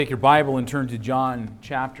Take your Bible and turn to John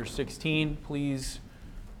chapter 16, please.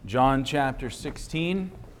 John chapter 16.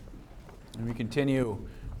 And we continue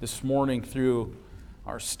this morning through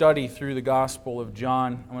our study through the Gospel of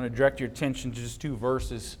John. I want to direct your attention to just two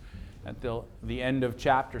verses at the end of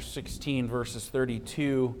chapter 16, verses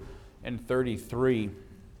 32 and 33.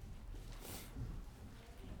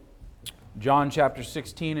 John chapter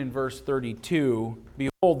 16 and verse 32.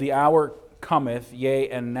 Behold, the hour cometh, yea,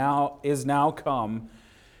 and now is now come,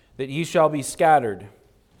 that ye shall be scattered,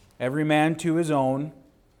 every man to his own,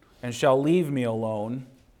 and shall leave me alone.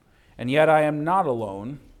 And yet I am not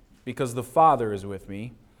alone, because the Father is with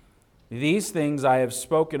me. These things I have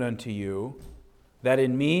spoken unto you, that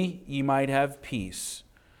in me ye might have peace.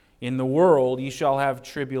 In the world ye shall have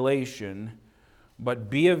tribulation,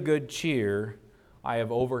 but be of good cheer, I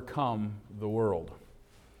have overcome the world.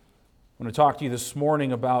 I want to talk to you this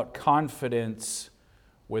morning about confidence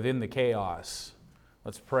within the chaos.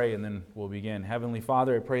 Let's pray and then we'll begin. Heavenly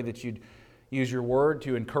Father, I pray that you'd use your word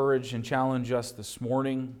to encourage and challenge us this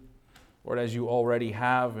morning. Lord, as you already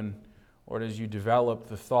have, and Lord, as you develop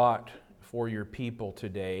the thought for your people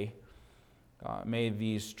today, may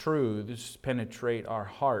these truths penetrate our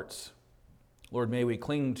hearts. Lord, may we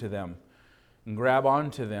cling to them and grab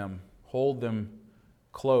onto them, hold them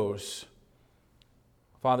close.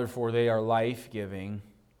 Father, for they are life-giving,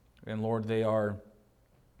 and Lord, they are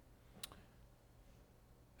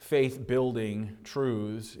faith-building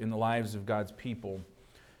truths in the lives of God's people.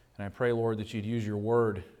 And I pray, Lord, that you'd use your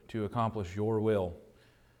word to accomplish your will.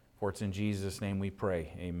 For it's in Jesus' name we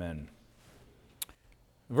pray. Amen.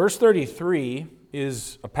 Verse 33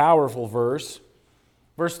 is a powerful verse.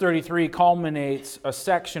 Verse 33 culminates a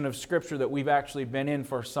section of Scripture that we've actually been in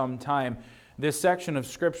for some time. This section of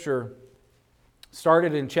Scripture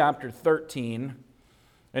started in chapter 13,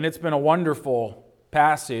 and it's been a wonderful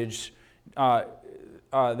passage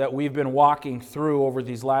that we've been walking through over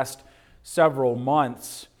these last several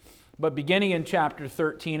months. But beginning in chapter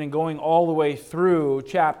 13 and going all the way through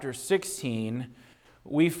chapter 16,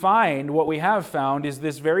 we find, what we have found, is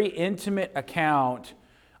this very intimate account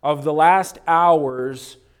of the last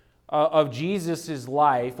hours of Jesus'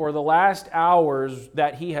 life, or the last hours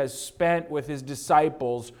that he has spent with his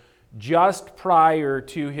disciples just prior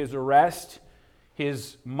to his arrest,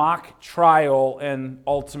 his mock trial, and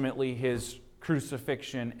ultimately his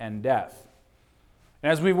crucifixion and death.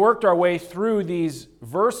 And as we've worked our way through these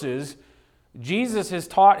verses, Jesus has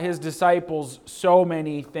taught his disciples so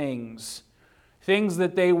many things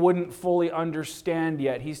that they wouldn't fully understand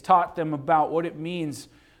yet. He's taught them about what it means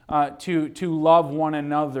to love one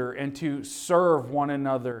another and to serve one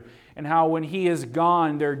another, and how when he is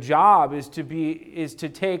gone, their job is to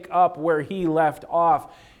take up where he left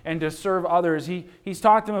off and to serve others. He's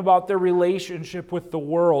taught them about their relationship with the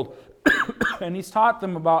world. And he's taught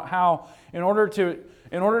them about how in order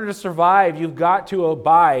to survive, you've got to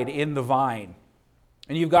abide in the vine.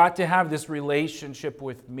 And you've got to have this relationship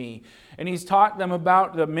with me. And he's taught them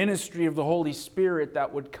about the ministry of the Holy Spirit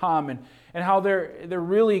that would come, and how they're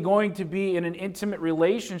really going to be in an intimate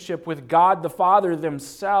relationship with God the Father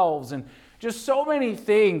themselves. And just so many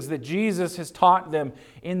things that Jesus has taught them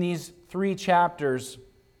in these 3 chapters.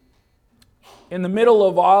 In the middle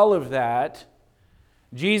of all of that,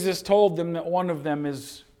 Jesus told them that one of them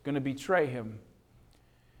is going to betray him.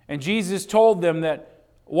 And Jesus told them that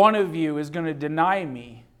one of you is going to deny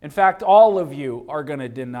me. In fact, all of you are going to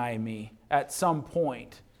deny me at some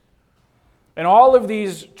point. And all of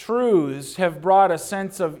these truths have brought a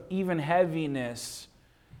sense of even heaviness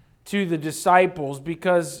to the disciples,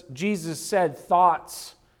 because Jesus said,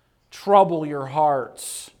 thoughts trouble your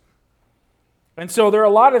hearts. And so there are a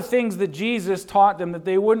lot of things that Jesus taught them that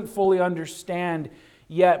they wouldn't fully understand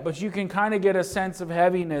yet, but you can kind of get a sense of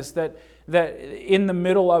heaviness that in the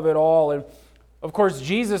middle of it all. And of course,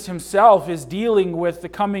 Jesus himself is dealing with the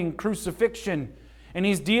coming crucifixion, and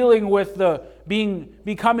he's dealing with the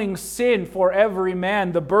becoming sin for every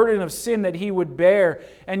man, the burden of sin that he would bear.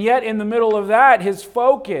 And yet in the middle of that, his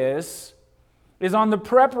focus is on the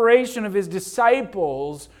preparation of his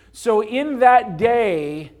disciples, so in that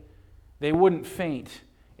day they wouldn't faint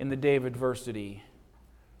in the day of adversity.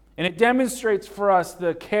 And it demonstrates for us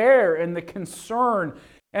the care and the concern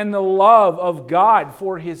and the love of God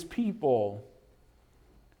for his people.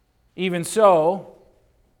 Even so,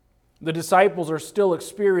 the disciples are still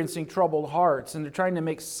experiencing troubled hearts, and they're trying to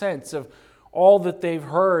make sense of all that they've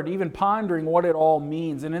heard, even pondering what it all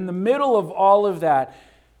means. And in the middle of all of that,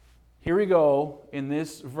 here we go in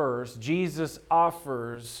this verse, Jesus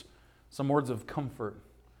offers some words of comfort,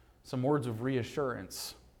 some words of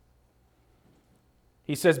reassurance.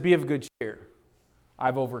 He says, "Be of good cheer.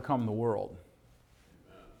 I've overcome the world."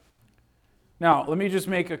 Now, let me just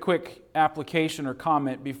make a quick application or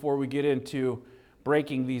comment before we get into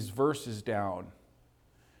breaking these verses down.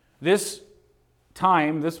 This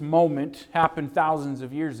time, this moment, happened thousands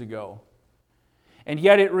of years ago. And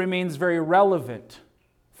yet it remains very relevant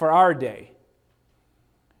for our day.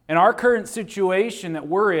 And our current situation that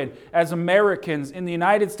we're in as Americans in the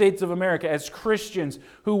United States of America, as Christians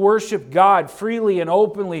who worship God freely and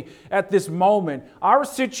openly at this moment, our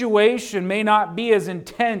situation may not be as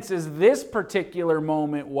intense as this particular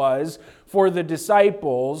moment was for the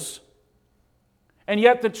disciples. And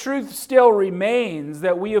yet the truth still remains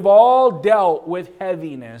that we have all dealt with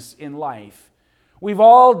heaviness in life. We've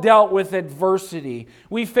all dealt with adversity.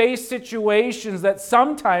 We face situations that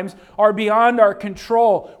sometimes are beyond our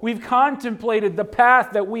control. We've contemplated the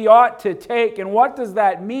path that we ought to take, and what does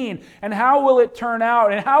that mean? And how will it turn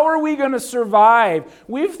out? And how are we going to survive?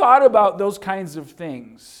 We've thought about those kinds of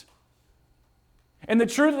things. And the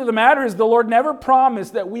truth of the matter is the Lord never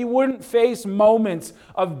promised that we wouldn't face moments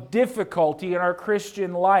of difficulty in our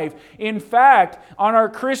Christian life. In fact, on our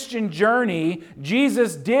Christian journey,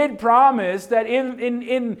 Jesus did promise that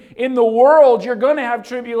in the world you're going to have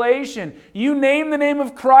tribulation. You name the name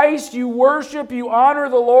of Christ, you worship, you honor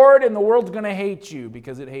the Lord, and the world's going to hate you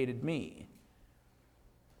because it hated me.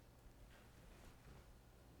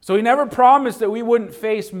 So He never promised that we wouldn't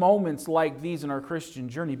face moments like these in our Christian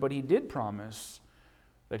journey, but He did promise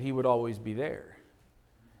that He would always be there,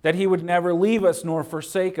 that He would never leave us nor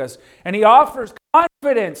forsake us. And He offers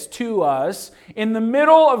confidence to us in the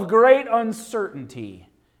middle of great uncertainty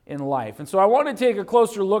in life. And so I want to take a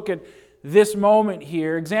closer look at this moment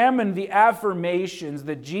here, examine the affirmations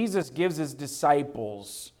that Jesus gives His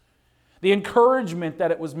disciples, the encouragement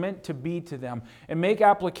that it was meant to be to them, and make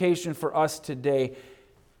application for us today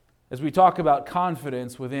as we talk about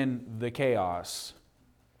confidence within the chaos.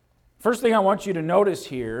 First thing I want you to notice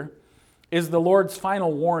here is the Lord's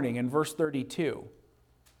final warning in verse 32.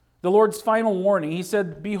 The Lord's final warning. He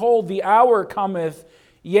said, "Behold, the hour cometh,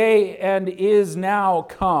 yea, and is now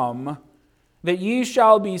come, that ye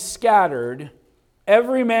shall be scattered,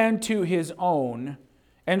 every man to his own,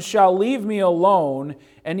 and shall leave me alone,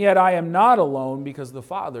 and yet I am not alone, because the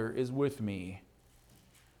Father is with me."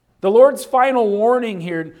 The Lord's final warning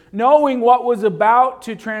here, knowing what was about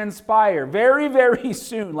to transpire very, very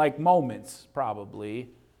soon, like moments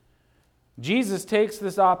probably, Jesus takes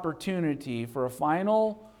this opportunity for a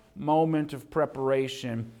final moment of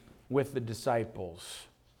preparation with the disciples.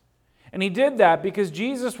 And He did that because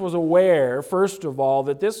Jesus was aware, first of all,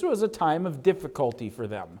 that this was a time of difficulty for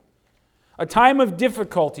them. A time of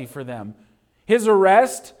difficulty for them. His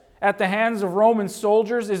arrest at the hands of Roman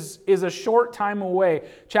soldiers is a short time away.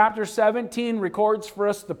 Chapter 17 records for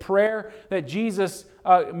us the prayer that Jesus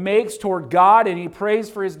makes toward God, and He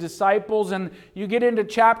prays for His disciples. And you get into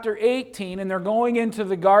chapter 18, and they're going into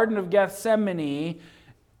the Garden of Gethsemane,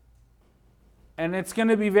 and it's going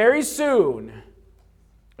to be very soon,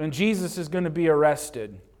 and Jesus is going to be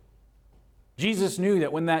arrested. Jesus knew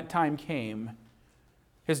that when that time came,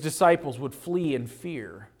 His disciples would flee in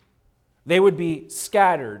fear. They would be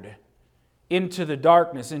scattered into the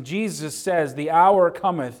darkness. And Jesus says, "The hour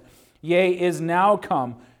cometh, yea, is now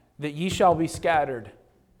come, that ye shall be scattered,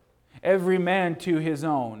 every man to his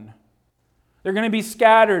own." They're going to be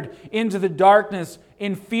scattered into the darkness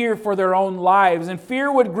in fear for their own lives. And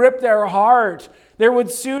fear would grip their heart.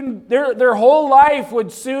 Their whole life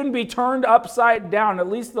would soon be turned upside down, at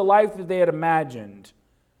least the life that they had imagined.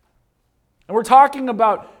 And we're talking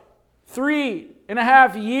about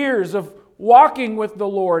 3.5 years of walking with the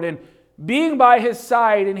Lord and being by His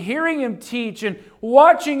side and hearing Him teach and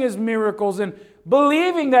watching His miracles and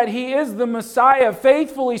believing that He is the Messiah,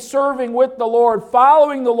 faithfully serving with the Lord,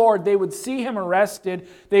 following the Lord. They would see Him arrested.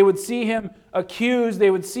 They would see Him accused.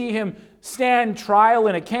 They would see Him stand trial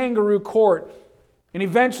in a kangaroo court. And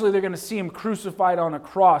eventually they're going to see Him crucified on a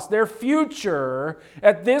cross. Their future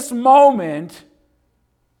at this moment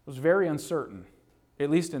was very uncertain, at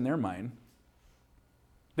least in their mind.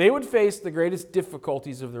 They would face the greatest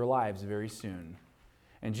difficulties of their lives very soon.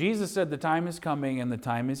 And Jesus said, the time is coming and the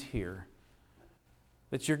time is here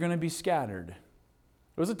that you're going to be scattered.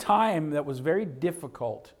 It was a time that was very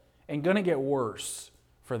difficult and going to get worse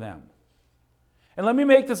for them. And let me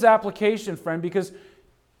make this application, friend, because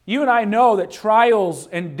you and I know that trials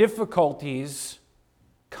and difficulties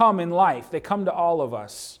come in life. They come to all of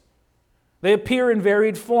us. They appear in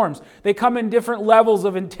varied forms. They come in different levels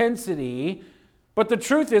of intensity. But the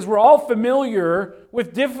truth is, we're all familiar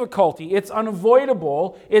with difficulty. It's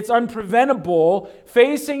unavoidable. It's unpreventable.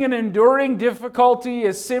 Facing and enduring difficulty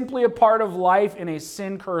is simply a part of life in a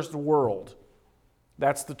sin-cursed world.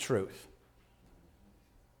 That's the truth.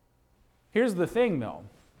 Here's the thing, though.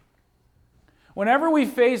 Whenever we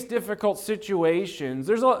face difficult situations,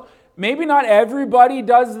 maybe not everybody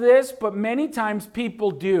does this, but many times people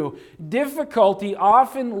do. Difficulty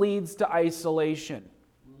often leads to isolation.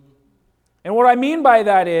 And what I mean by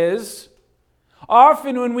that is,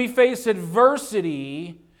 often when we face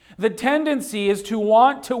adversity, the tendency is to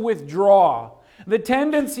want to withdraw. The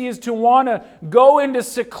tendency is to want to go into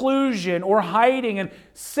seclusion or hiding and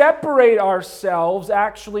separate ourselves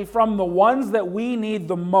actually from the ones that we need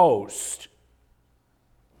the most.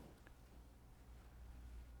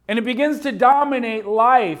 And it begins to dominate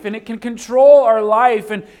life, and it can control our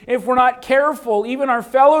life. And if we're not careful, even our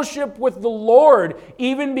fellowship with the Lord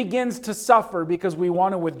even begins to suffer because we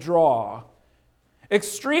want to withdraw.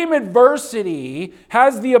 Extreme adversity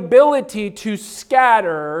has the ability to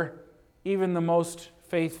scatter even the most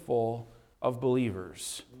faithful of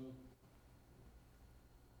believers.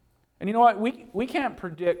 And you know what? We can't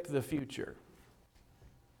predict the future.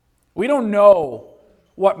 We don't know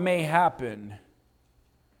what may happen.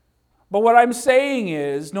 But what I'm saying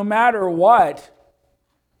is, no matter what,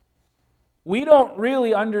 we don't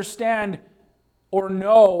really understand or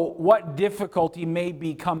know what difficulty may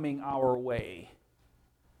be coming our way.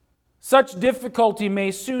 Such difficulty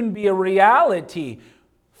may soon be a reality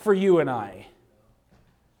for you and I.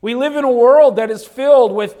 We live in a world that is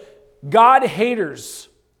filled with God haters.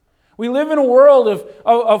 We live in a world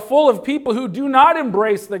full of people who do not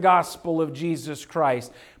embrace the gospel of Jesus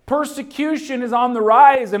Christ. Persecution is on the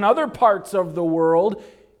rise in other parts of the world.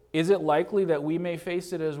 Is it likely that we may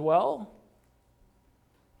face it as well?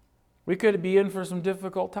 We could be in for some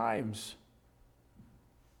difficult times.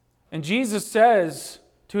 And Jesus says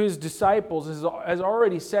to his disciples, has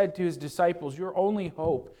already said to his disciples, your only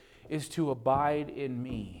hope is to abide in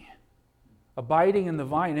me. Abiding in the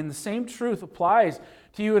vine. And the same truth applies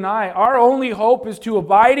to you and I. Our only hope is to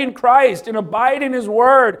abide in Christ and abide in his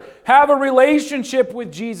word. Have a relationship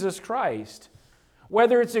with Jesus Christ.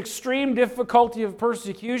 Whether it's extreme difficulty of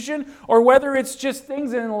persecution or whether it's just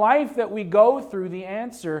things in life that we go through, the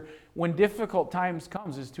answer when difficult times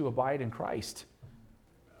comes is to abide in Christ.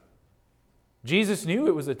 Jesus knew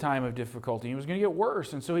it was a time of difficulty. It was going to get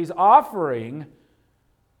worse. And so he's offering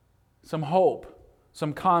some hope,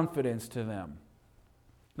 some confidence to them.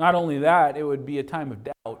 Not only that, it would be a time of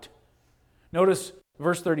doubt. Notice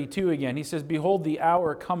verse 32 again. He says, behold, the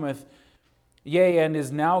hour cometh, yea, and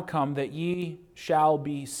is now come, that ye shall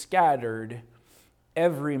be scattered,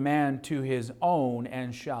 every man to his own,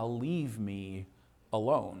 and shall leave me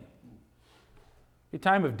alone. A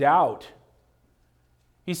time of doubt.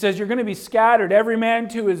 He says, you're going to be scattered, every man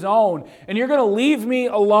to his own, and you're going to leave me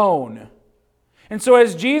alone. And so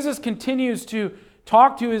as Jesus continues to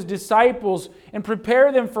talk to his disciples and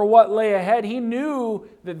prepare them for what lay ahead, he knew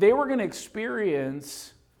that they were going to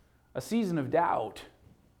experience a season of doubt.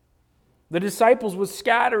 The disciples would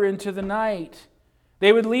scatter into the night.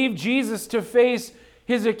 They would leave Jesus to face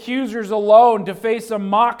his accusers alone, to face a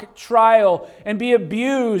mock trial and be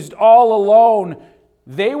abused all alone.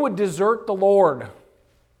 They would desert the Lord.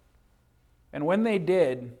 And when they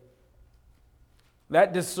did,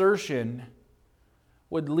 that desertion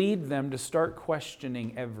would lead them to start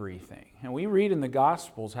questioning everything. And we read in the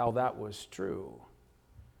Gospels how that was true.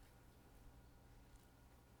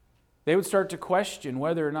 They would start to question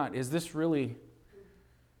whether or not, is this really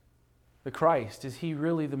the Christ? Is he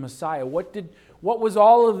really the Messiah? What was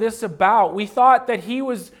all of this about? We thought that he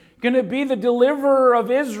was going to be the deliverer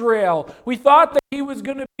of Israel. We thought that he was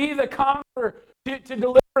going to be the conqueror to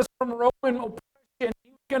deliver us from Roman oppression. He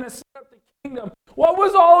was going to set up the kingdom. What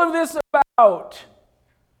was all of this about?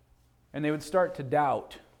 And they would start to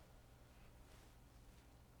doubt.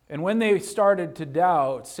 And when they started to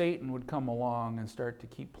doubt, Satan would come along and start to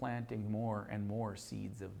keep planting more and more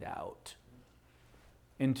seeds of doubt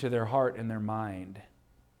into their heart and their mind,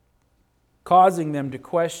 causing them to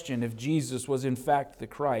question if Jesus was in fact the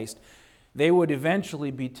Christ. They would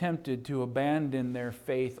eventually be tempted to abandon their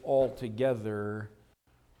faith altogether.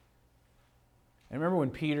 And remember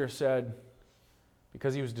when Peter said,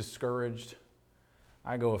 because he was discouraged,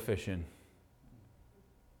 I go a-fishing.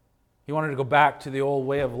 He wanted to go back to the old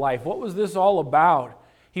way of life. What was this all about?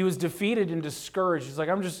 He was defeated and discouraged. He's like,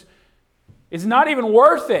 it's not even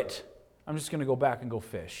worth it. I'm just going to go back and go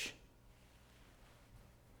fish.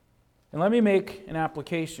 And let me make an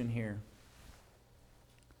application here.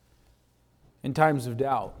 In times of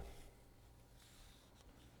doubt.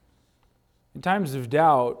 In times of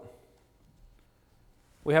doubt,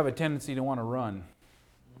 we have a tendency to want to run.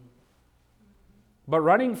 But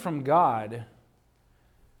running from God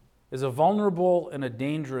is a vulnerable and a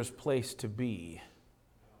dangerous place to be,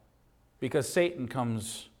 because Satan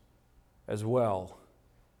comes as well.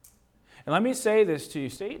 And let me say this to you.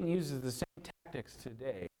 Satan uses the same tactics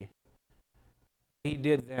today he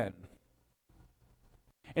did then.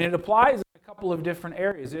 And it applies in a couple of different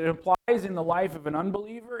areas. It applies in the life of an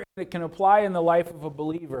unbeliever, and it can apply in the life of a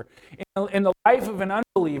believer. In the life of an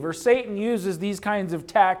unbeliever, Satan uses these kinds of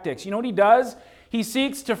tactics. You know what he does? He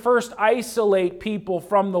seeks to first isolate people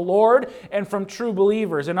from the Lord and from true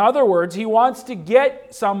believers. In other words, he wants to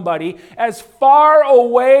get somebody as far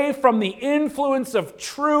away from the influence of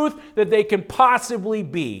truth that they can possibly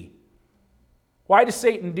be. Why does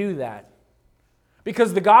Satan do that?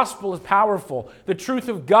 Because the gospel is powerful. The truth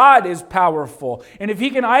of God is powerful. And if he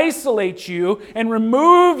can isolate you and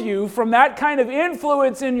remove you from that kind of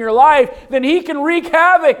influence in your life, then he can wreak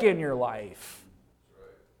havoc in your life.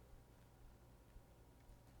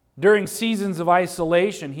 During seasons of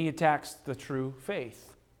isolation, he attacks the true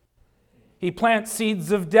faith. He plants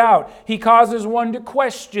seeds of doubt. He causes one to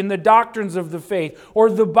question the doctrines of the faith,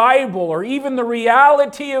 or the Bible, or even the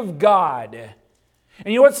reality of God.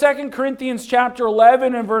 And you know what 2 Corinthians chapter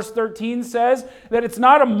 11 and verse 13 says? That it's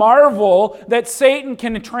not a marvel that Satan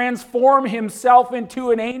can transform himself into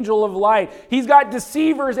an angel of light. He's got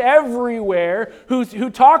deceivers everywhere who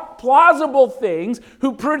talk plausible things,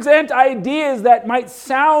 who present ideas that might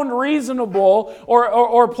sound reasonable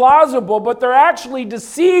or plausible, but they're actually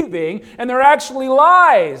deceiving, and they're actually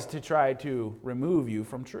lies to try to remove you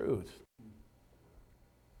from truth.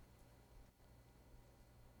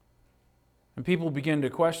 And people begin to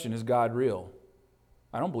question, is God real?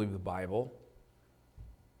 I don't believe the Bible.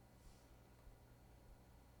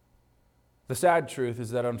 The sad truth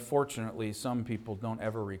is that unfortunately some people don't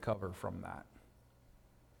ever recover from that.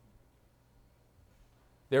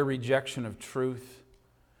 Their rejection of truth,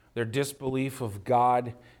 their disbelief of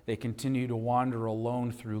God, they continue to wander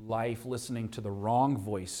alone through life listening to the wrong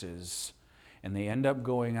voices, and they end up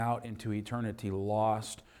going out into eternity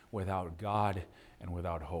lost without God and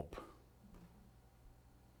without hope.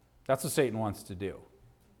 That's what Satan wants to do.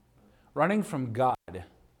 Running from God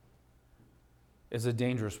is a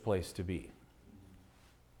dangerous place to be.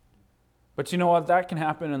 But you know what? That can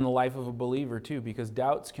happen in the life of a believer too, because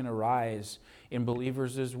doubts can arise in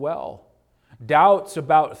believers as well. Doubts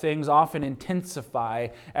about things often intensify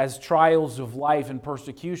as trials of life and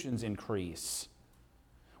persecutions increase.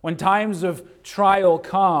 When times of trial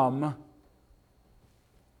come,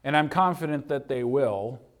 and I'm confident that they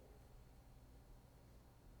will,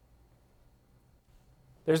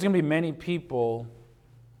 there's going to be many people,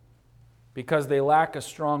 because they lack a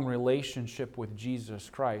strong relationship with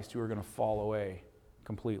Jesus Christ, who are going to fall away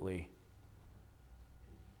completely.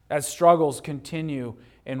 As struggles continue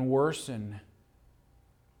and worsen,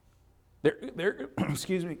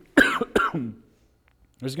 excuse me,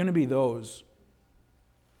 there's going to be those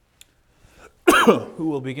who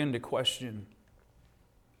will begin to question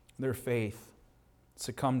their faith,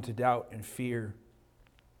 succumb to doubt and fear.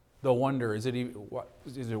 They'll wonder, is it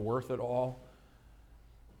worth it all?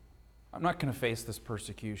 I'm not going to face this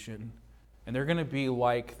persecution. And they're going to be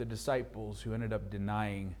like the disciples who ended up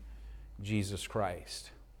denying Jesus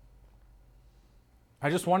Christ.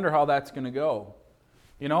 I just wonder how that's going to go.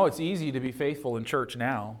 You know, it's easy to be faithful in church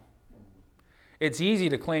now. It's easy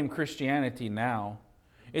to claim Christianity now.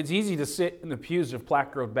 It's easy to sit in the pews of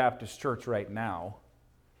Platte Grove Baptist Church right now.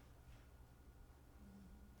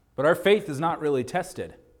 But our faith is not really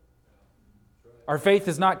tested. Our faith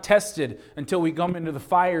is not tested until we come into the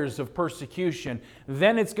fires of persecution.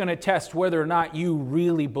 Then it's going to test whether or not you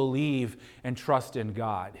really believe and trust in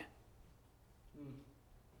God.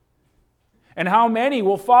 And how many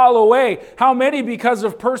will fall away? How many, because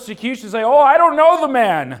of persecution, say, "Oh, I don't know the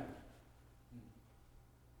man."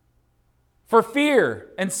 For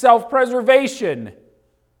fear and self-preservation.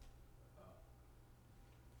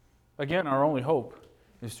 Again, our only hope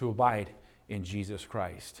is to abide in Jesus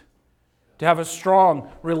Christ. To have a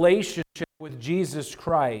strong relationship with Jesus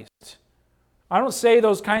Christ. I don't say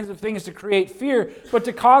those kinds of things to create fear, but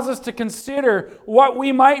to cause us to consider what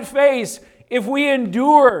we might face if we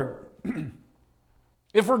endure.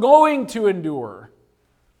 If we're going to endure.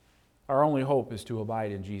 Our only hope is to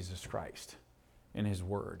abide in Jesus Christ, in His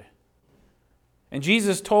Word. And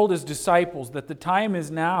Jesus told His disciples that the time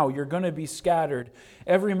is now. You're going to be scattered,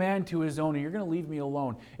 every man to his own, and you're going to leave me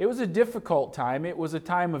alone. It was a difficult time. It was a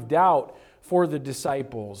time of doubt for the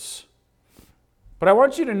disciples. But I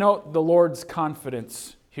want you to note the Lord's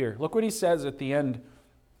confidence here. Look what He says at the end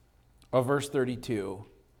of verse 32.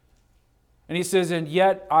 And He says, "And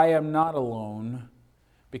yet I am not alone,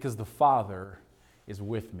 because the Father is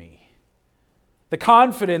with me." The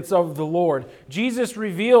confidence of the Lord. Jesus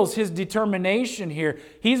reveals His determination here.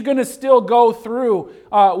 He's going to still go through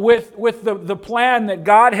with the plan that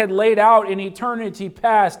God had laid out in eternity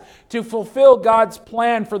past to fulfill God's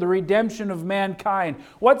plan for the redemption of mankind.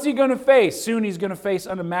 What's He going to face? Soon He's going to face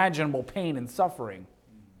unimaginable pain and suffering.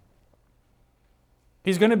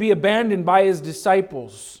 He's going to be abandoned by His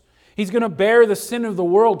disciples. He's going to bear the sin of the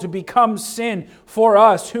world to become sin for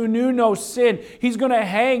us who knew no sin. He's going to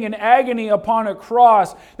hang in agony upon a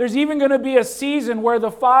cross. There's even going to be a season where the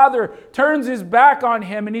Father turns His back on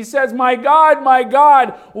Him and He says, my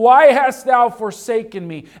God, why hast Thou forsaken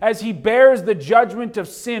me?" as He bears the judgment of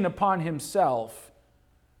sin upon Himself.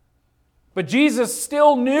 But Jesus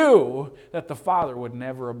still knew that the Father would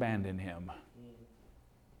never abandon Him.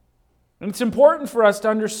 And it's important for us to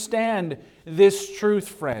understand this truth,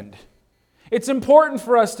 friend. It's important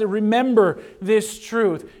for us to remember this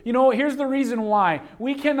truth. You know, here's the reason why.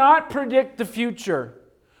 We cannot predict the future.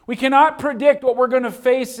 We cannot predict what we're going to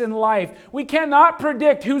face in life. We cannot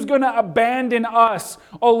predict who's going to abandon us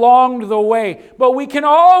along the way. But we can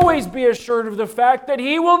always be assured of the fact that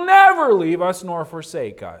He will never leave us nor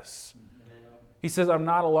forsake us. He says, "I'm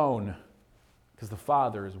not alone because the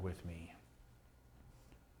Father is with me."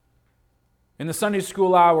 In the Sunday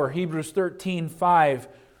school hour, Hebrews 13:5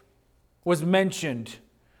 was mentioned.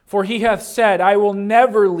 "For He hath said, I will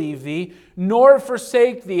never leave thee, nor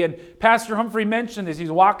forsake thee." And Pastor Humphrey mentioned this.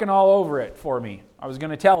 He's walking all over it for me. I was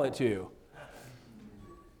going to tell it to you.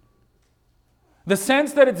 The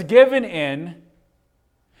sense that it's given in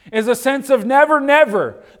is a sense of never,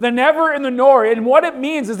 never. The never and the nor. And what it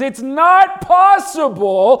means is it's not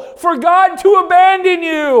possible for God to abandon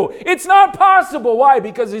you. It's not possible. Why?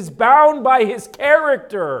 Because He's bound by His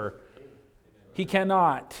character. He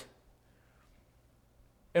cannot.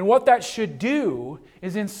 And what that should do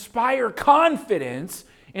is inspire confidence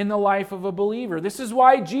in the life of a believer. This is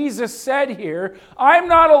why Jesus said here, "I'm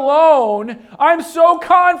not alone. I'm so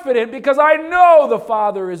confident because I know the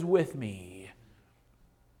Father is with me."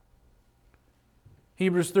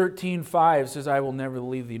 Hebrews 13:5 says, "I will never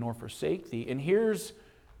leave thee nor forsake thee." And here's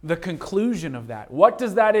the conclusion of that. What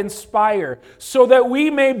does that inspire? "So that we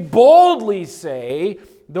may boldly say,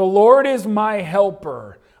 the Lord is my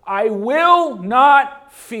helper. I will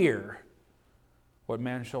not fear what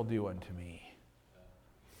man shall do unto me."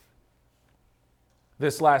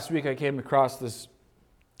 This last week I came across this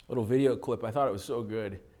little video clip. I thought it was so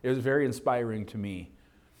good. It was very inspiring to me.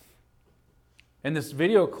 And this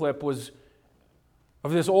video clip was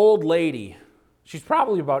of this old lady. She's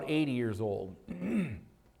probably about 80 years old. And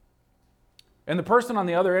the person on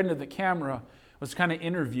the other end of the camera was kind of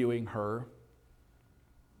interviewing her.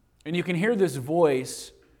 And you can hear this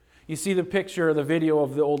voice. You see the picture, the video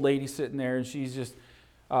of the old lady sitting there, and she's just,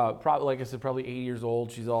 probably, like I said, probably 80 years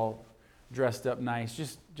old. She's all dressed up nice,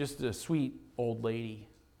 just a sweet old lady.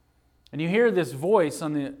 And you hear this voice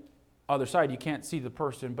on the other side. You can't see the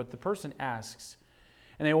person, but the person asks,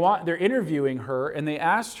 and they're interviewing her, and they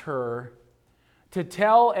asked her to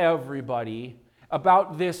tell everybody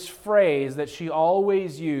about this phrase that she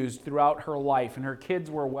always used throughout her life. And her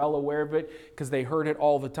kids were well aware of it because they heard it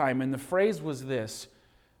all the time. And the phrase was this: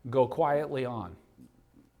 "Go quietly on."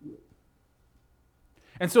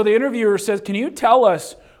 And so the interviewer says, "Can you tell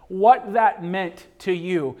us what that meant to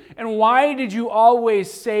you? And why did you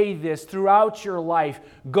always say this throughout your life?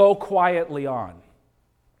 Go quietly on."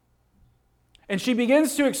 And she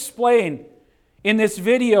begins to explain in this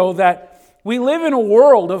video that we live in a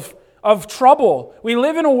world of trouble. We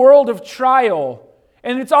live in a world of trial.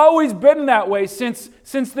 And it's always been that way since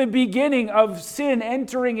the beginning of sin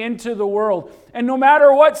entering into the world. And no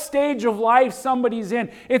matter what stage of life somebody's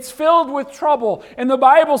in, it's filled with trouble. And the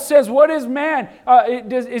Bible says, what is man?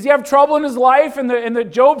 Does he have trouble in his life? And the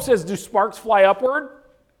Job says, do sparks fly upward?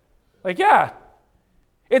 Like, yeah.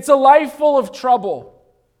 It's a life full of trouble.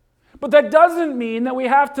 But that doesn't mean that we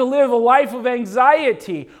have to live a life of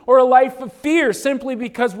anxiety or a life of fear simply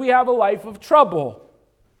because we have a life of trouble.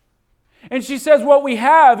 And she says what we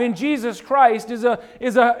have in Jesus Christ is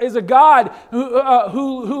a God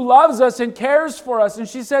who loves us and cares for us. And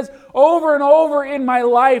she says over and over in my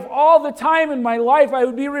life, all the time in my life, I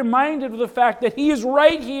would be reminded of the fact that He is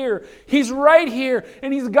right here. He's right here,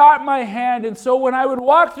 and He's got my hand. And so when I would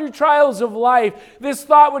walk through trials of life, this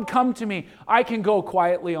thought would come to me: I can go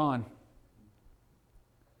quietly on.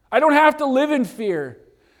 I don't have to live in fear.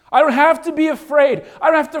 I don't have to be afraid. I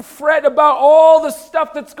don't have to fret about all the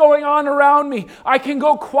stuff that's going on around me. I can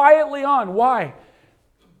go quietly on. Why?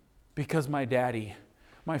 Because my daddy,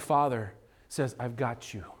 my Father, says, I've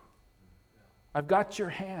got you. I've got your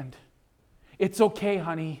hand. It's okay,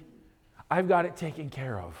 honey. I've got it taken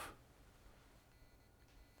care of.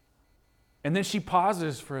 And then she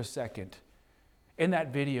pauses for a second in that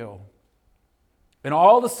video. And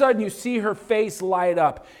all of a sudden you see her face light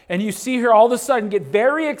up. And you see her all of a sudden get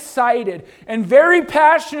very excited and very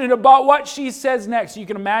passionate about what she says next. You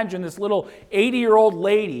can imagine this little 80-year-old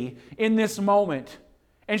lady in this moment.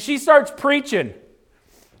 And she starts preaching.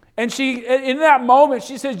 And in that moment,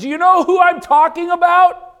 she says, "Do you know who I'm talking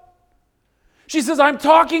about?" She says, "I'm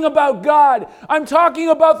talking about God. I'm talking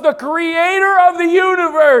about the creator of the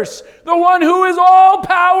universe, the one who is all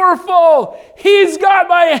powerful. He's got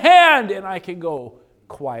my hand." And I can go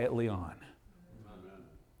quietly on.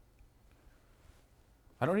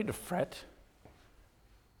 I don't need to fret.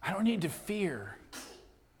 I don't need to fear.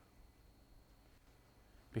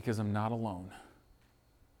 Because I'm not alone.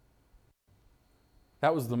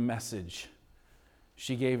 That was the message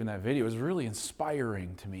she gave in that video. It was really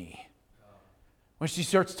inspiring to me. When she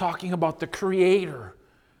starts talking about the creator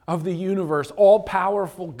of the universe,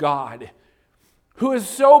 all-powerful God, who is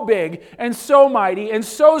so big and so mighty and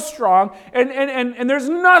so strong, and there's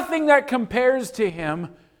nothing that compares to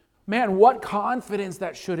him. Man, what confidence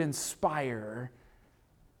that should inspire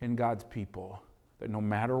in God's people. That no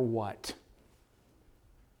matter what,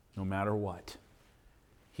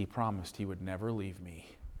 he promised he would never leave me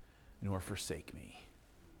nor forsake me.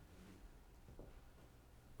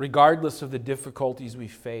 Regardless of the difficulties we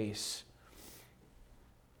face,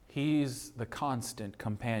 he's the constant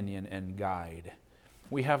companion and guide.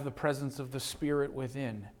 We have the presence of the Spirit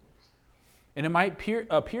within. And it might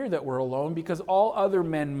appear that we're alone because all other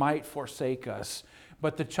men might forsake us.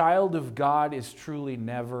 But the child of God is truly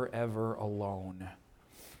never, ever alone.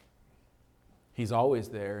 He's always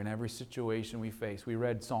there in every situation we face. We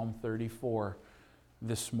read Psalm 34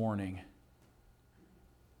 this morning.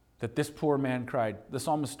 That this poor man cried. The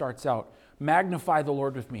psalmist starts out, "Magnify the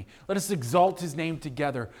Lord with me. Let us exalt his name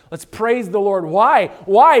together. Let's praise the Lord." Why?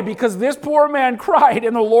 Why? Because this poor man cried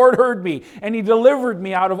and the Lord heard me and he delivered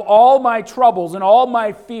me out of all my troubles and all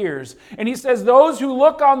my fears. And he says, those who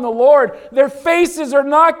look on the Lord, their faces are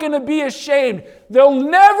not going to be ashamed. There'll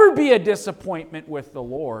never be a disappointment with the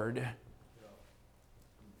Lord.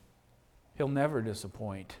 He'll never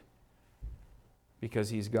disappoint because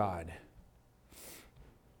he's God.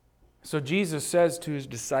 So Jesus says to his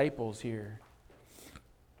disciples here,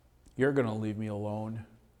 "You're going to leave me alone,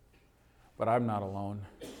 but I'm not alone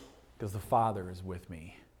because the Father is with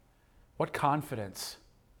me." What confidence!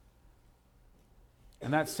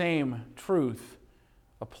 And that same truth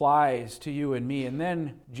applies to you and me. And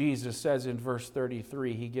then Jesus says in verse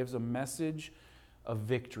 33, he gives a message of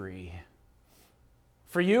victory.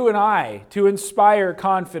 For you and I, to inspire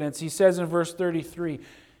confidence, he says in verse 33,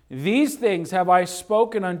 "These things have I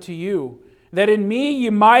spoken unto you, that in me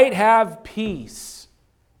you might have peace.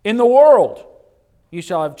 In the world you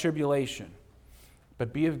shall have tribulation,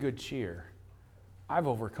 but be of good cheer. I've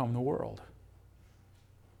overcome the world."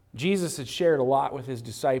 Jesus had shared a lot with his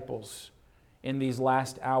disciples in these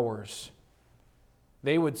last hours.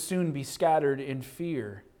 They would soon be scattered in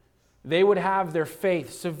fear. They would have their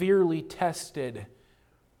faith severely tested.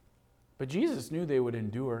 But Jesus knew they would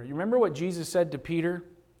endure. You remember what Jesus said to Peter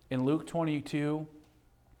in Luke 22?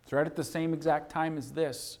 It's right at the same exact time as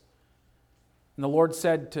this. And the Lord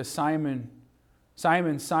said to Simon,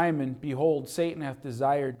 "Simon, Simon, behold, Satan hath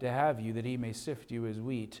desired to have you, that he may sift you as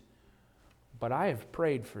wheat. But I have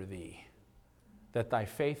prayed for thee, that thy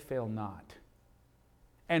faith fail not.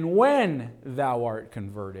 And when thou art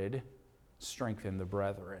converted, strengthen the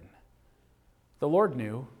brethren." The Lord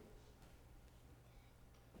knew.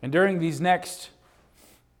 And during these next,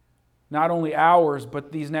 not only hours,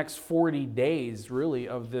 but these next 40 days, really,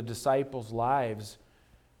 of the disciples' lives,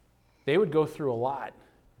 they would go through a lot.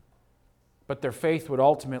 But their faith would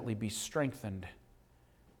ultimately be strengthened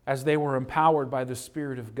as they were empowered by the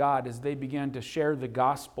Spirit of God, as they began to share the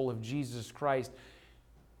gospel of Jesus Christ.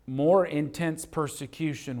 More intense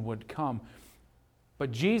persecution would come.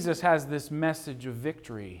 But Jesus has this message of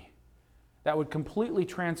victory that would completely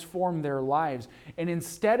transform their lives. And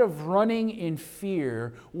instead of running in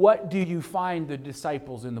fear, what do you find the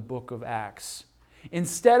disciples in the book of Acts?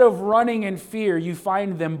 Instead of running in fear, you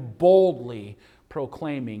find them boldly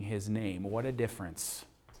proclaiming his name. What a difference.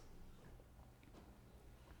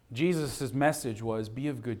 Jesus' message was, "Be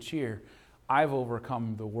of good cheer. I've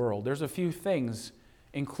overcome the world." There's a few things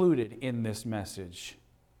included in this message.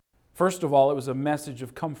 First of all, it was a message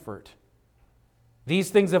of comfort.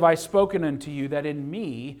 "These things have I spoken unto you, that in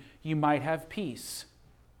me you might have peace."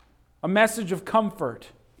 A message of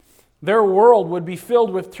comfort. Their world would be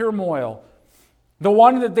filled with turmoil. The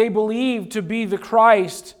one that they believed to be the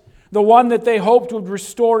Christ, the one that they hoped would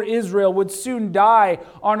restore Israel, would soon die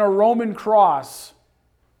on a Roman cross.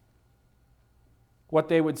 what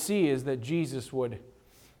they would see is that Jesus would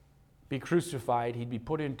be crucified, he'd be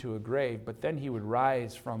put into a grave, but then he would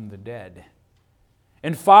rise from the dead.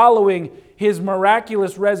 And following his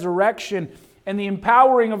miraculous resurrection and the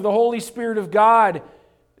empowering of the Holy Spirit of God,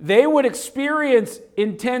 they would experience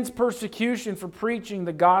intense persecution for preaching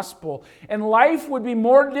the gospel. And life would be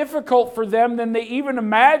more difficult for them than they even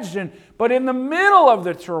imagined. But in the middle of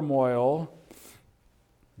the turmoil,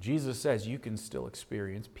 Jesus says you can still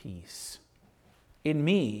experience peace. In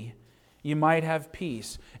me, you might have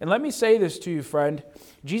peace. And let me say this to you, friend.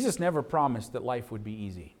 Jesus never promised that life would be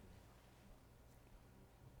easy.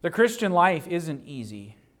 The Christian life isn't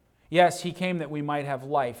easy. Yes, he came that we might have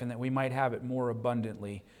life and that we might have it more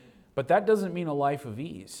abundantly. But that doesn't mean a life of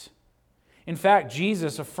ease. In fact,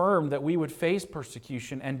 Jesus affirmed that we would face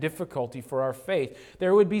persecution and difficulty for our faith.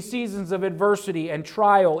 There would be seasons of adversity and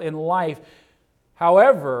trial in life.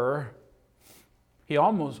 However, he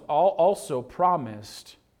also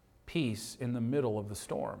promised peace in the middle of the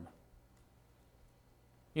storm.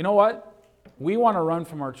 You know what? We want to run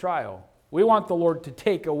from our trial. We want the Lord to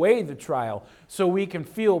take away the trial so we can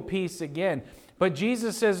feel peace again. But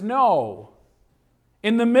Jesus says, no.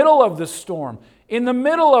 In the middle of the storm, in the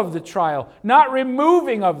middle of the trial, not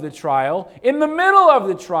removing of the trial, in the middle of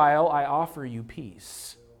the trial, I offer you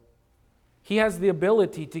peace. He has the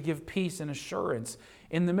ability to give peace and assurance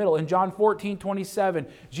in the middle. In John 14:27,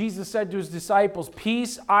 Jesus said to his disciples,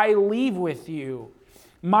 peace I leave with you.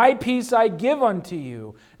 My peace I give unto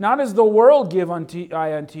you. Not as the world give unto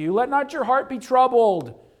you. Let not your heart be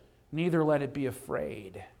troubled, neither let it be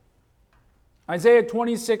afraid. Isaiah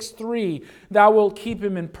 26:3, thou wilt keep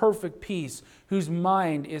him in perfect peace, whose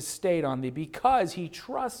mind is stayed on thee, because he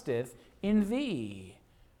trusteth in thee.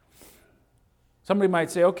 Somebody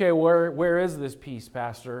might say, okay, where is this peace,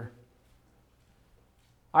 Pastor?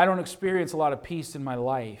 I don't experience a lot of peace in my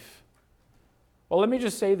life. Well, let me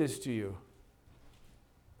just say this to you.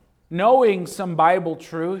 Knowing some Bible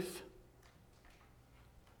truth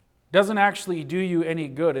doesn't actually do you any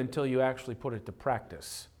good until you actually put it to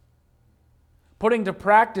practice. Putting to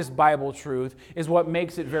practice Bible truth is what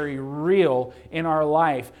makes it very real in our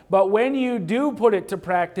life. But when you do put it to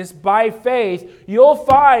practice by faith, you'll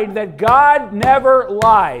find that God never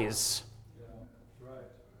lies.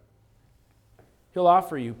 He'll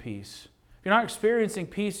offer you peace. If you're not experiencing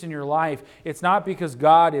peace in your life, it's not because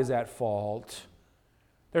God is at fault.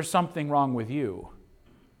 There's something wrong with you.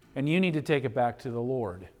 And you need to take it back to the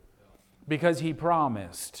Lord. Because He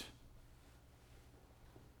promised.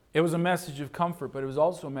 It was a message of comfort, but it was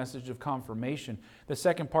also a message of confirmation. The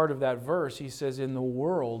second part of that verse, He says, in the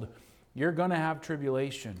world, you're going to have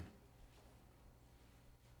tribulation.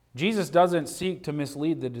 Jesus doesn't seek to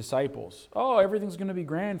mislead the disciples. Oh, everything's going to be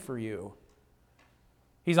grand for you.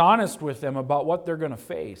 He's honest with them about what they're going to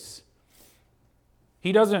face.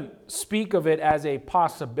 He doesn't speak of it as a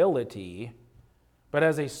possibility, but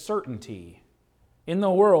as a certainty. In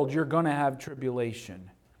the world, you're going to have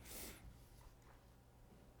tribulation.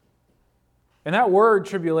 And that word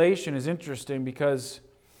tribulation is interesting because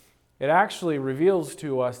it actually reveals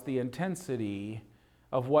to us the intensity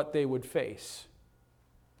of what they would face.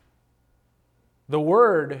 The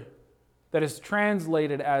word that is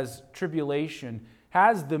translated as tribulation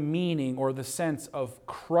has the meaning or the sense of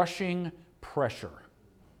crushing pressure,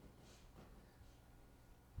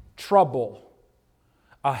 trouble,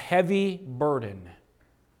 a heavy burden.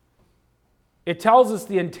 It tells us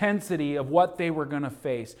the intensity of what they were going to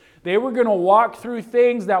face. They were going to walk through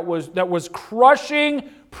things that was crushing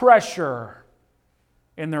pressure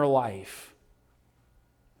in their life.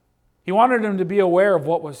 He wanted them to be aware of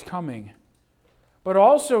what was coming, but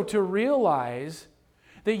also to realize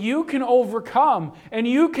that you can overcome and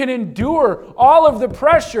you can endure all of the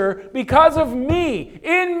pressure because of me.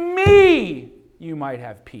 In me, you might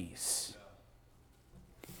have peace.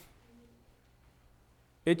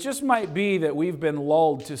 It just might be that we've been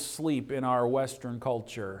lulled to sleep in our Western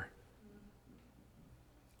culture.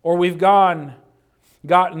 Or we've gotten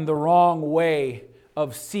the wrong way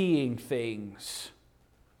of seeing things.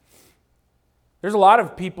 There's a lot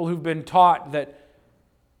of people who've been taught that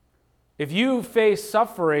if you face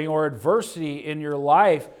suffering or adversity in your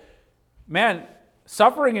life, man,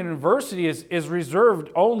 suffering and adversity is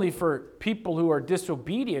reserved only for people who are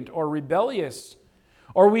disobedient or rebellious.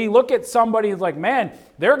 Or we look at somebody who's like, man,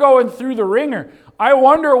 they're going through the ringer. I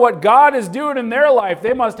wonder what God is doing in their life.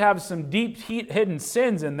 They must have some deep hidden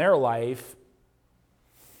sins in their life.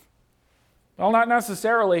 Well, not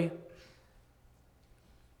necessarily.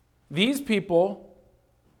 These people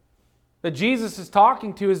that Jesus is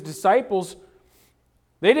talking to, His disciples,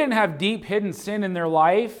 they didn't have deep hidden sin in their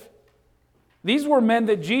life. These were men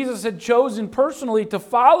that Jesus had chosen personally to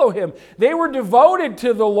follow him. They were devoted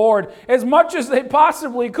to the Lord as much as they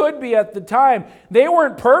possibly could be at the time. They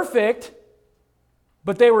weren't perfect,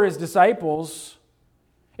 but they were his disciples.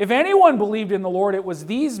 If anyone believed in the Lord, it was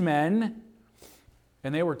these men,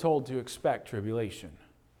 and they were told to expect tribulation.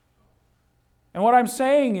 And what I'm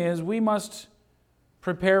saying is we must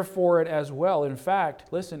prepare for it as well. In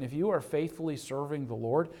fact, listen, if you are faithfully serving the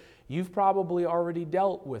Lord, you've probably already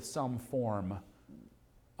dealt with some form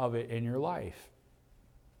of it in your life.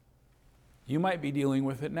 You might be dealing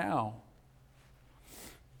with it now.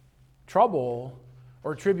 Trouble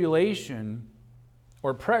or tribulation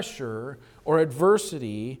or pressure or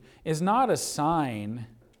adversity is not a sign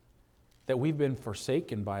that we've been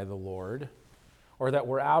forsaken by the Lord or that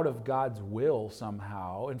we're out of God's will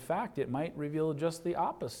somehow. In fact, it might reveal just the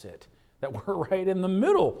opposite, that we're right in the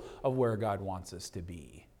middle of where God wants us to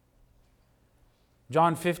be.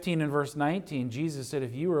 John 15 and verse 19, Jesus said,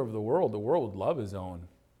 if you were of the world would love his own.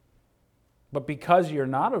 But because you're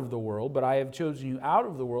not of the world, but I have chosen you out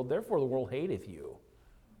of the world, therefore the world hateth you.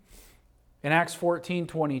 In Acts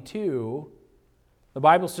 14:22, the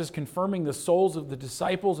Bible says, confirming the souls of the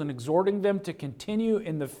disciples and exhorting them to continue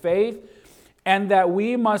in the faith, and that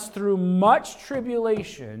we must through much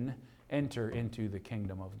tribulation enter into the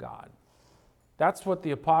kingdom of God. That's what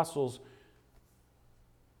the apostles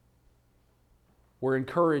were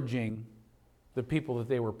encouraging the people that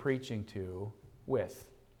they were preaching to with.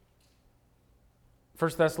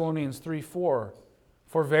 1 Thessalonians 3:4,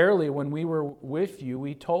 for verily when we were with you,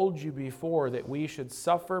 we told you before that we should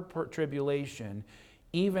suffer tribulation,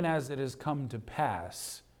 even as it has come to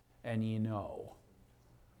pass, and ye know.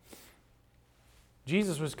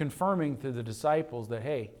 Jesus was confirming to the disciples that,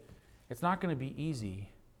 hey, it's not going to be easy,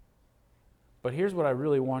 but here's what I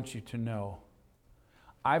really want you to know.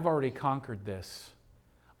 I've already conquered this.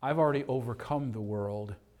 I've already overcome the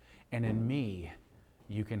world, and in me,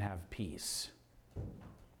 you can have peace.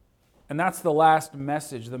 And that's the last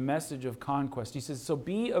message, the message of conquest. He says, so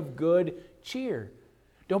be of good cheer.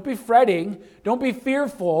 Don't be fretting. Don't be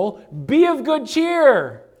fearful. Be of good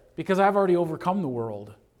cheer, because I've already overcome the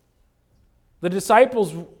world. The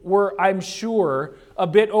disciples were, I'm sure, a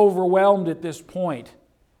bit overwhelmed at this point.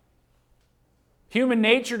 Human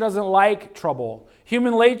nature doesn't like trouble.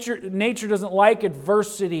 Human nature doesn't like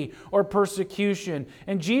adversity or persecution.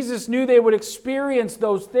 And Jesus knew they would experience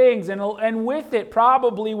those things, and with it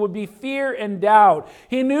probably would be fear and doubt.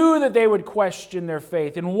 He knew that they would question their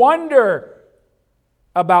faith and wonder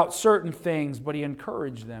about certain things, but he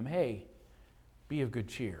encouraged them, hey, be of good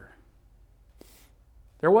cheer.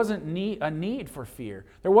 There wasn't a need for fear.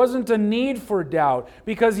 There wasn't a need for doubt,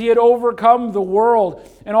 because he had overcome the world.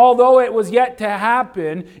 And although it was yet to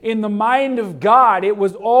happen, in the mind of God, it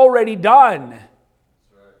was already done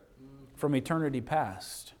from eternity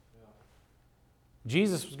past.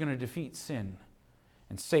 Jesus was going to defeat sin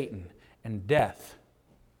and Satan and death.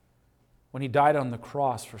 When he died on the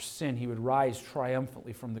cross for sin, he would rise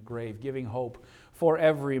triumphantly from the grave, giving hope for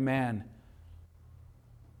every man.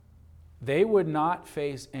 They would not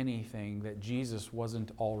face anything that Jesus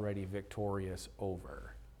wasn't already victorious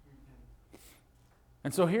over.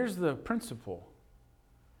 And so here's the principle,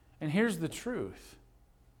 and here's the truth.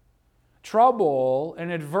 Trouble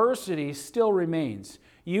and adversity still remains.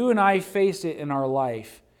 You and I face it in our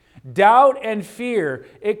life. Doubt and fear,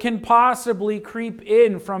 it can possibly creep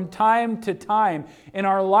in from time to time in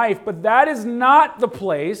our life, but that is not the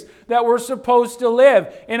place that we're supposed to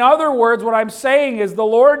live. In other words, what I'm saying is the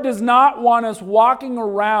Lord does not want us walking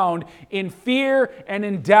around in fear and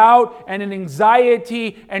in doubt and in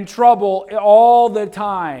anxiety and trouble all the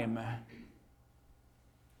time.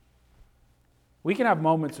 We can have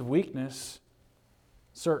moments of weakness,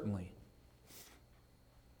 certainly.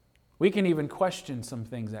 We can even question some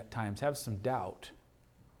things at times, have some doubt.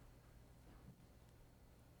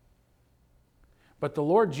 But the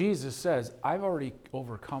Lord Jesus says, I've already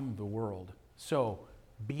overcome the world, so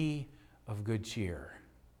be of good cheer.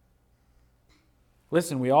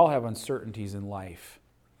 Listen, we all have uncertainties in life,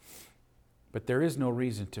 but there is no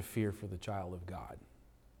reason to fear for the child of God.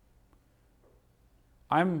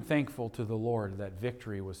 I'm thankful to the Lord that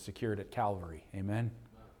victory was secured at Calvary. Amen?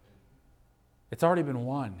 It's already been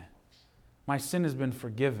won. My sin has been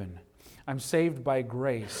forgiven. I'm saved by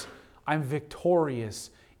grace. I'm victorious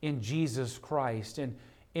in Jesus Christ. And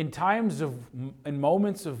in times in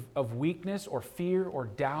moments of weakness or fear or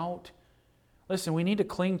doubt, listen, we need to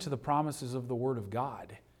cling to the promises of the Word of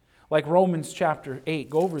God. Like Romans chapter 8.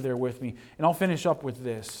 Go over there with me, and I'll finish up with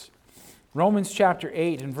this. Romans chapter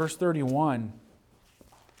 8 and verse 31.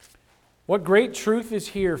 What great truth is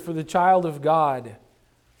here for the child of God.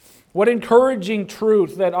 What encouraging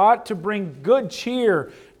truth that ought to bring good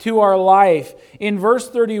cheer to our life. In verse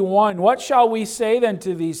 31, what shall we say then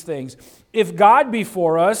to these things? If God be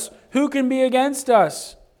for us, who can be against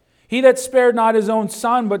us? He that spared not his own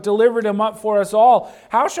Son, but delivered him up for us all,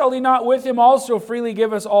 how shall he not with him also freely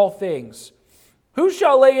give us all things? Who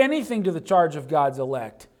shall lay anything to the charge of God's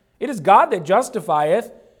elect? It is God that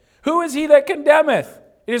justifieth. Who is he that condemneth?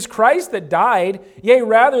 It is Christ that died, yea,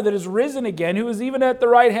 rather that is risen again, who is even at the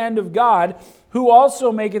right hand of God, who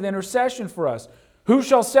also maketh intercession for us. Who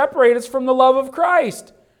shall separate us from the love of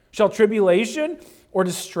Christ? Shall tribulation, or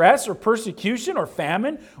distress, or persecution, or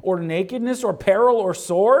famine, or nakedness, or peril, or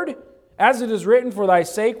sword? As it is written, for thy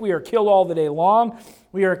sake we are killed all the day long.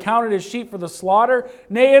 We are accounted as sheep for the slaughter.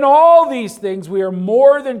 Nay, in all these things we are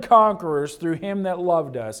more than conquerors through him that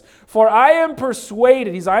loved us. For I am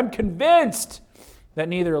persuaded, I'm convinced, that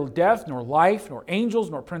neither death, nor life, nor angels,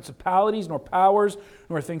 nor principalities, nor powers,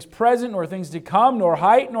 nor things present, nor things to come, nor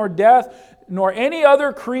height, nor depth, nor any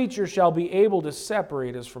other creature shall be able to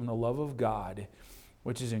separate us from the love of God,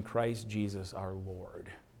 which is in Christ Jesus our Lord.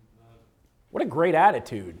 What a great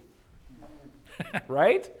attitude.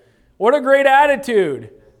 Right? What a great attitude.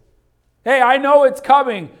 Hey, I know it's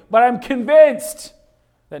coming, but I'm convinced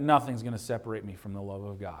that nothing's going to separate me from the love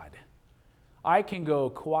of God. I can go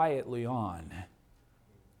quietly on,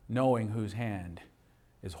 knowing whose hand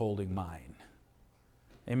is holding mine.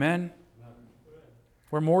 Amen?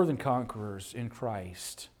 We're more than conquerors in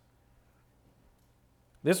Christ.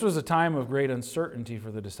 This was a time of great uncertainty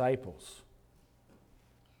for the disciples.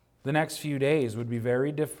 The next few days would be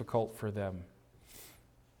very difficult for them.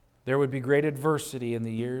 There would be great adversity in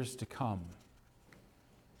the years to come.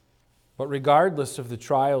 But regardless of the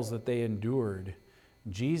trials that they endured,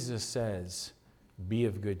 Jesus says, be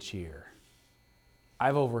of good cheer.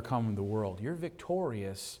 I've overcome the world. You're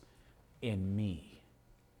victorious in me.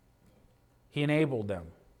 He enabled them.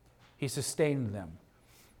 He sustained them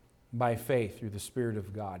by faith through the Spirit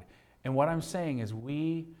of God. And what I'm saying is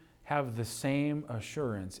we have the same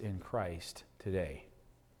assurance in Christ today.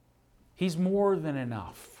 He's more than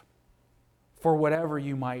enough for whatever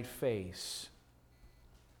you might face.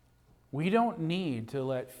 We don't need to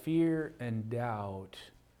let fear and doubt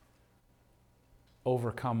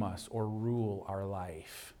overcome us or rule our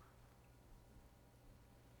life.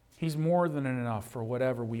 He's more than enough for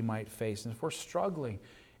whatever we might face. And if we're struggling,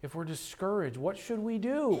 if we're discouraged, what should we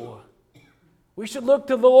do? We should look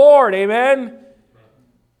to the Lord, amen?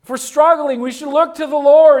 If we're struggling, we should look to the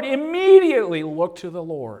Lord. Immediately look to the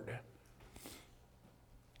Lord.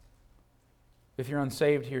 If you're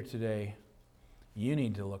unsaved here today, you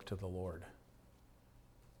need to look to the Lord.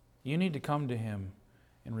 You need to come to Him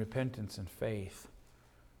in repentance and faith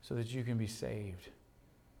so that you can be saved.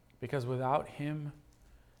 Because without Him,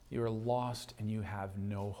 you are lost and you have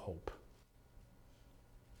no hope.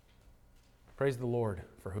 Praise the Lord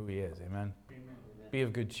for who He is. Amen? Amen. Be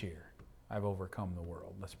of good cheer. I've overcome the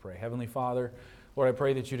world. Let's pray. Heavenly Father, Lord, I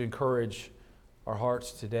pray that you'd encourage our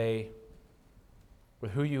hearts today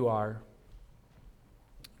with who you are,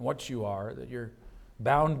 what you are, that you're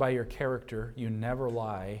bound by your character. You never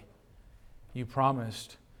lie. You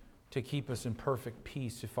promised to keep us in perfect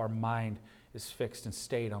peace if our mind is fixed and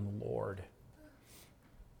stayed on the Lord.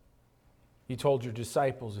 You told your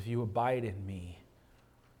disciples, if you abide in me,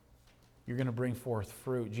 you're going to bring forth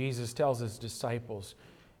fruit. Jesus tells his disciples,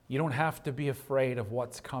 you don't have to be afraid of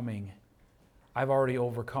what's coming. I've already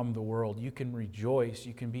overcome the world. You can rejoice.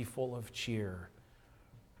 You can be full of cheer.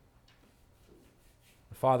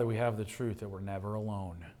 Father, we have the truth that we're never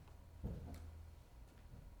alone.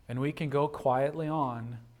 And we can go quietly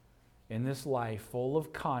on in this life full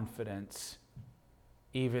of confidence,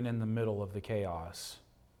 even in the middle of the chaos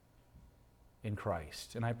in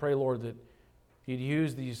Christ. And I pray, Lord, that you'd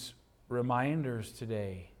use these reminders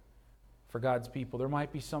today for God's people. There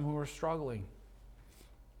might be some who are struggling.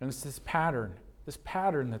 And it's this pattern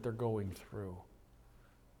that they're going through.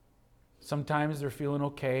 Sometimes they're feeling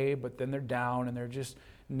okay, but then they're down and they're just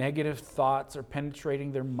negative thoughts are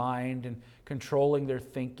penetrating their mind and controlling their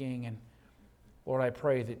thinking. And Lord, I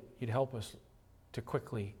pray that you'd help us to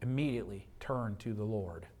quickly, immediately turn to the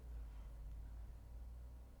Lord.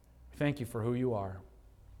 Thank you for who you are,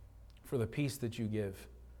 for the peace that you give,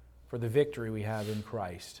 for the victory we have in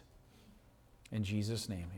Christ. In Jesus' name,